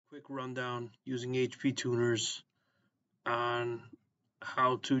quick rundown using HP tuners on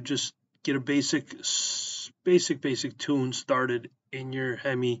how to just get a basic tune started in your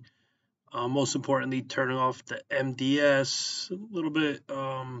Hemi. Most importantly, turning off the MDS, a little bit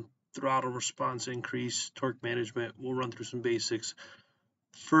throttle response increase, torque management. We'll run through some basics.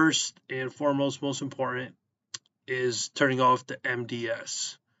 First and foremost, most important is turning off the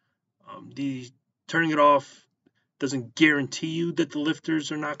MDS. Turning it off doesn't guarantee you that the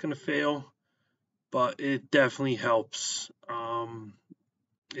lifters are not going to fail, but it definitely helps.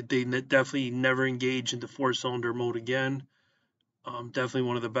 They definitely never engage into 4-cylinder mode again. Definitely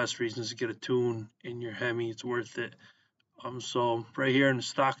one of the best reasons to get a tune in your Hemi. It's worth it. So right here in the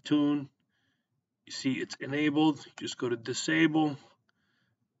stock tune, you see it's enabled. Just go to disable,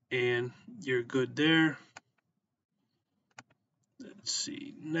 and you're good there. Let's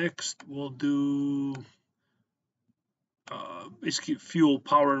see. Next, we'll do basically fuel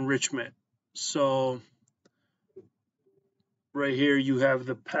power enrichment. So right here you have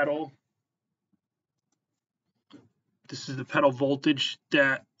the pedal. This is the pedal voltage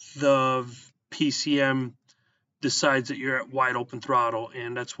that the PCM decides that you're at wide open throttle,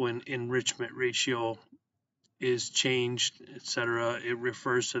 and that's when enrichment ratio is changed, etc. It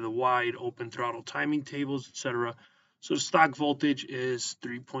refers to the wide open throttle timing tables, etc. So the stock voltage is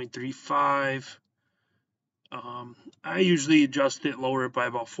 3.35. I usually adjust it, lower it by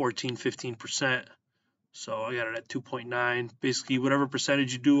about 14-15%. So I got it at 2.9. Basically, whatever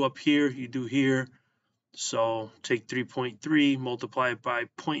percentage you do up here, you do here. So take 3.3, multiply it by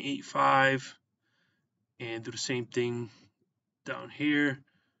 0.85, and do the same thing down here.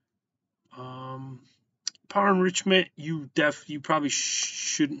 Power enrichment, you probably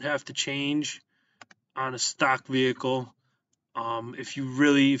shouldn't have to change on a stock vehicle. If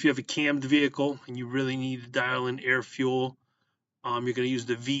you have a cammed vehicle and you really need to dial in air fuel, you're going to use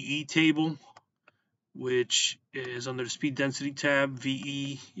the VE table, which is under the speed density tab.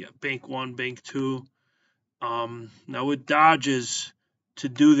 VE, bank 1, bank 2. Now with Dodges, to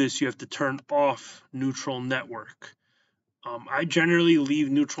do this, you have to turn off neutral network. I generally leave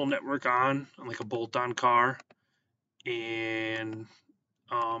neutral network on like a bolt-on car, and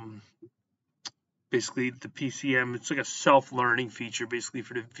basically the PCM, it's like a self-learning feature basically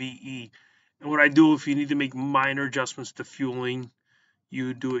for the VE. And what I do, if you need to make minor adjustments to fueling,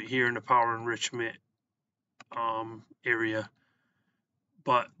 you do it here in the power enrichment area.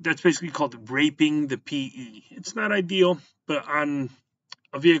 But that's basically called raping the PE. It's not ideal, but on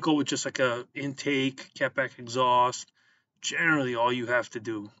a vehicle with just like a intake, catback exhaust, generally all you have to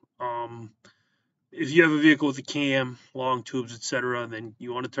do. If you have a vehicle with a cam, long tubes, etc., then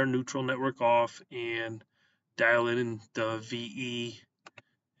you want to turn neutral network off and dial in the VE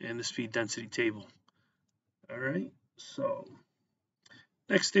and the speed density table. All right, so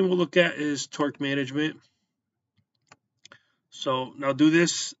next thing we'll look at is torque management. So now do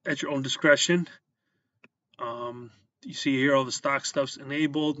this at your own discretion. You see here all the stock stuff's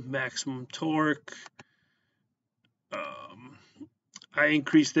enabled, maximum torque. I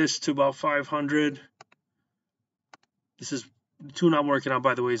increased this to about 500. This is the tune I'm working on,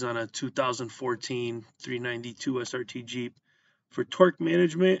 by the way, is on a 2014 392 SRT Jeep. For torque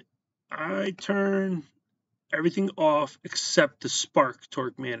management, I turn everything off except the spark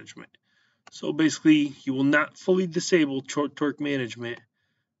torque management. So basically, you will not fully disable torque management,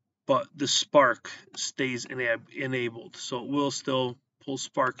 but the spark stays enabled. So it will still pull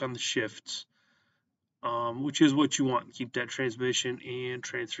spark on the shifts, which is what you want. Keep that transmission and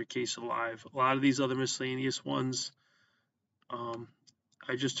transfer case alive. A lot of these other miscellaneous ones,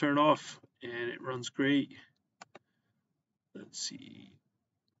 I just turn off and it runs great. Let's see.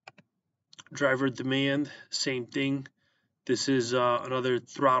 Driver demand, same thing. This is another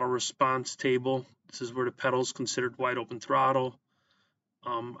throttle response table. This is where the pedal is considered wide open throttle.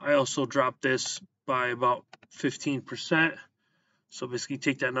 I also dropped this by about 15%. So basically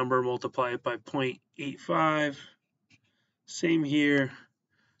take that number, multiply it by 0.85. Same here.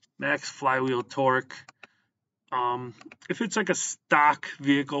 Max flywheel torque. If it's like a stock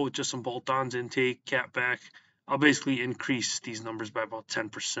vehicle with just some bolt-ons, intake, catback, I'll basically increase these numbers by about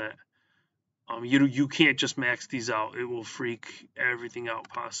 10%. You can't just max these out. It will freak everything out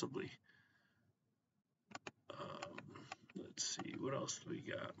possibly. Let's see, what else do we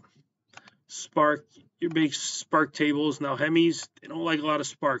got? Spark, your big spark tables. Now Hemis, they don't like a lot of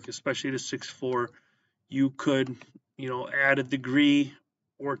spark, especially the 6.4. You could, add a degree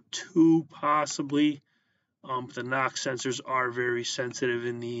or two possibly. But the NOx sensors are very sensitive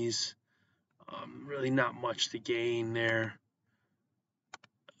in these. Really not much to gain there.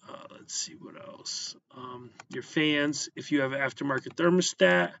 Let's see what else. Your fans, if you have an aftermarket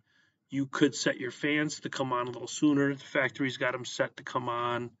thermostat, you could set your fans to come on a little sooner. The factory's got them set to come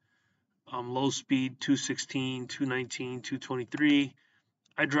on low speed 216, 219, 223.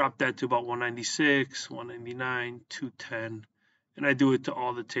 I dropped that to about 196, 199, 210, and I do it to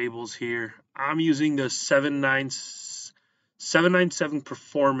all the tables here. I'm using the 797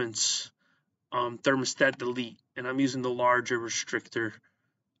 Performance thermostat delete, and I'm using the larger restrictor.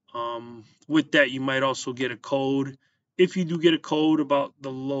 With that, you might also get a code. If you do get a code about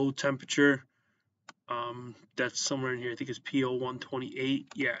the low temperature, that's somewhere in here. I think it's PO128.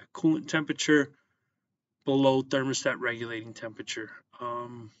 Yeah, coolant temperature below thermostat regulating temperature.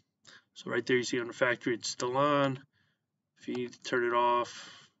 So right there you see on the factory it's still on. If you need to turn it off,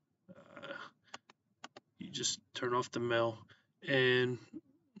 you just turn off the mill, and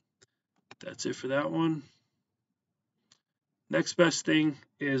that's it for that one. Next best thing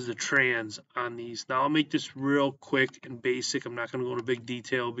is the trans on these. Now I'll make this real quick and basic. I'm not going to go into big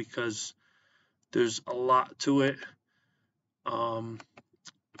detail because there's a lot to it.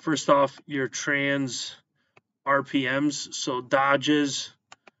 First off, your trans RPMs. So Dodges,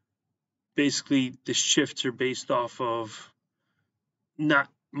 basically the shifts are based off of not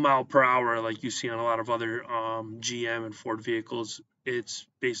mile per hour like you see on a lot of other GM and Ford vehicles. It's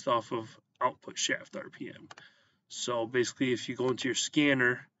based off of output shaft RPM. So basically, if you go into your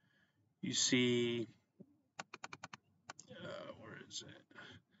scanner, you see, where is it?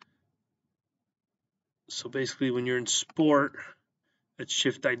 So basically, when you're in sport, it's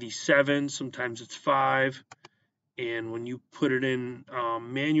shift ID 7, sometimes it's 5, and when you put it in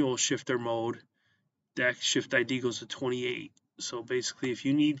manual shifter mode, that shift ID goes to 28. So basically, if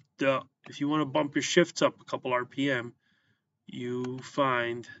you want to bump your shifts up a couple RPM, you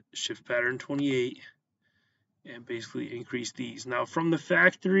find shift pattern 28 and basically increase these. Now from the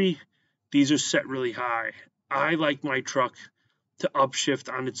factory, these are set really high. I like my truck to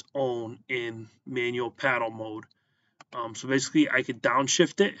upshift on its own in manual paddle mode. So basically I could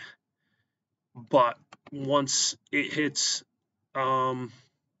downshift it, but once it hits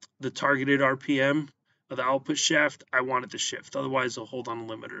the targeted RPM of the output shaft, I want it to shift. Otherwise I'll hold on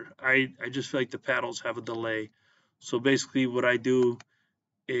the limiter. I just feel like the paddles have a delay. So basically what I do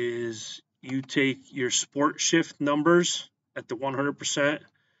is you take your sport shift numbers at the 100%,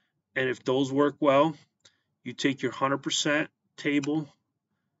 and if those work well, you take your 100% table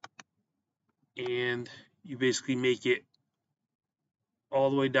and you basically make it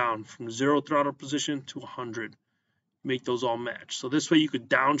all the way down from 0 throttle position to 100. Make those all match. So this way you could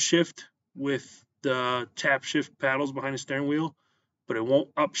downshift with the tap shift paddles behind the steering wheel, but it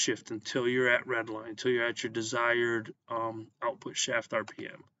won't upshift until you're at red line, until you're at your desired output shaft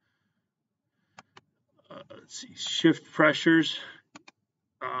RPM. Let's see, shift pressures.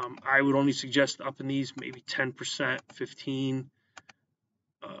 I would only suggest upping these maybe 10%, 15.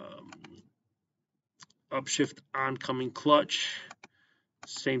 Upshift oncoming clutch.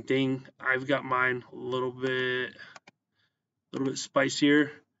 Same thing. I've got mine a little bit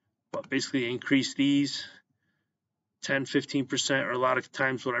spicier, but basically increase these 10, 15%, or a lot of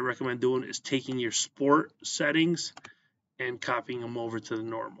times what I recommend doing is taking your sport settings and copying them over to the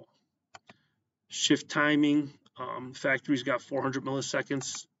normal. Shift timing. Factory's got 400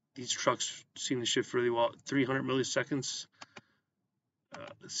 milliseconds. These trucks seem to shift really well at 300 milliseconds.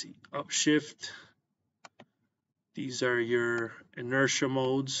 Let's see, upshift. These are your inertia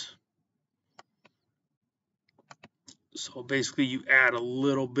modes. So basically you add a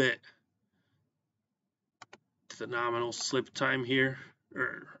little bit to the nominal slip time here,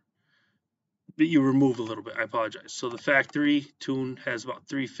 but you remove a little bit, I apologize. So the factory tune has about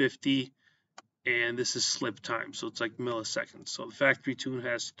 350, and this is slip time, so it's like milliseconds. So the factory tune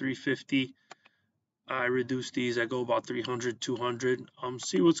has 350. I reduce these. I go about 300, 200.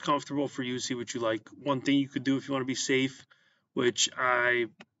 See what's comfortable for you. See what you like. One thing you could do if you want to be safe, which I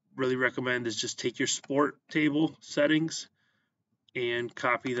really recommend, is just take your sport table settings and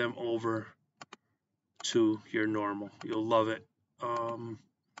copy them over to your normal. You'll love it.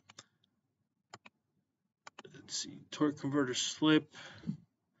 Let's see. Torque converter slip.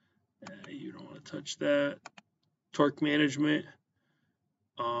 You don't want to touch that. Torque management.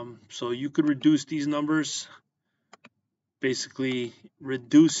 So you could reduce these numbers. Basically,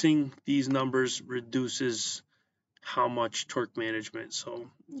 reducing these numbers reduces how much torque management. So,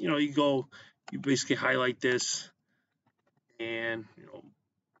 you basically highlight this and,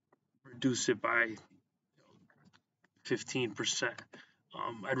 reduce it by 15%.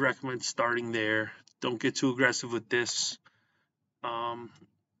 I'd recommend starting there. Don't get too aggressive with this.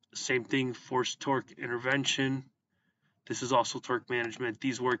 Same thing, forced torque intervention. This is also torque management.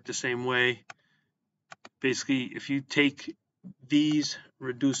 These work the same way. Basically, if you take these,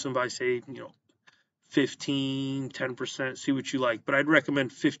 reduce them by, say, 15, 10%, see what you like. But I'd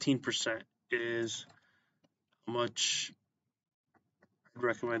recommend 15% is how much I'd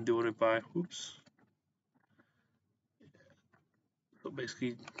recommend doing it by. Oops. So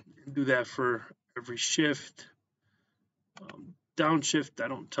basically, do that for every shift. Downshift, I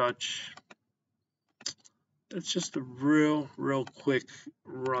don't touch. That's just a real quick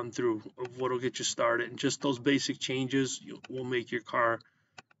run through of what'll get you started. And just those basic changes will make your car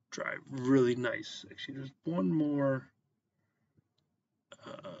drive really nice. Actually, there's one more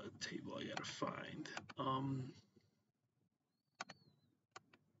table I gotta find.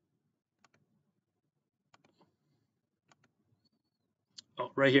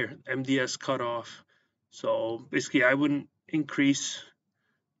 Oh, right here, MDS cutoff. So basically, I wouldn't increase.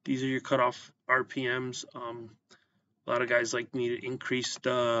 These are your cutoff RPMs. A lot of guys like me to increase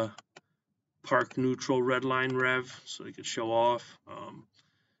the park neutral red line rev so they could show off.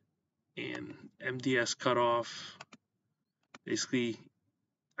 And MDS cutoff. Basically,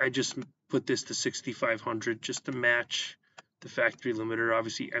 I just put this to 6,500 just to match the factory limiter.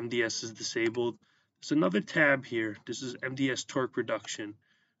 Obviously, MDS is disabled. There's another tab here. This is MDS torque reduction.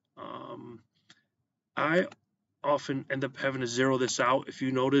 I often end up having to zero this out. If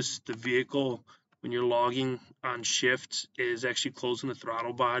you notice, the vehicle, when you're logging on shifts, is actually closing the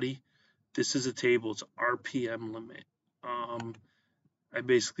throttle body. This is a table. It's RPM limit. I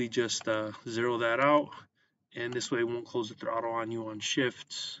basically just zero that out, and this way it won't close the throttle on you on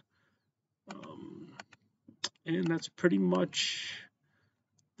shifts. And that's pretty much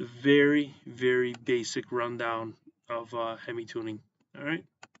the very basic rundown of Hemi tuning. All right,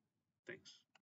 thanks.